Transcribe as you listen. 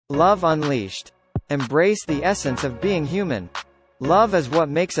Love unleashed. Embrace the essence of being human. Love is what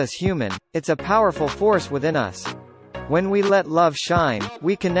makes us human, it's a powerful force within us. When we let love shine,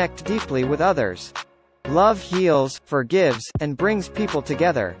 we connect deeply with others. Love heals, forgives, and brings people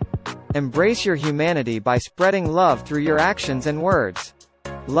together. Embrace your humanity by spreading love through your actions and words.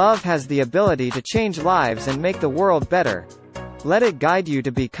 Love has the ability to change lives and make the world better. Let it guide you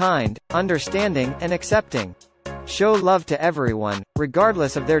to be kind, understanding, and accepting. Show love to everyone,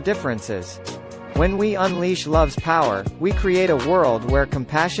 regardless of their differences. When we unleash love's power, we create a world where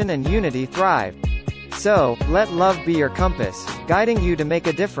compassion and unity thrive. So, let love be your compass, guiding you to make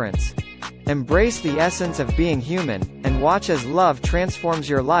a difference. Embrace the essence of being human, and watch as love transforms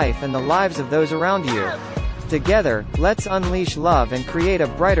your life and the lives of those around you. Together, let's unleash love and create a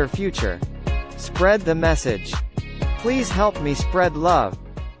brighter future. Spread the message. Please help me spread love.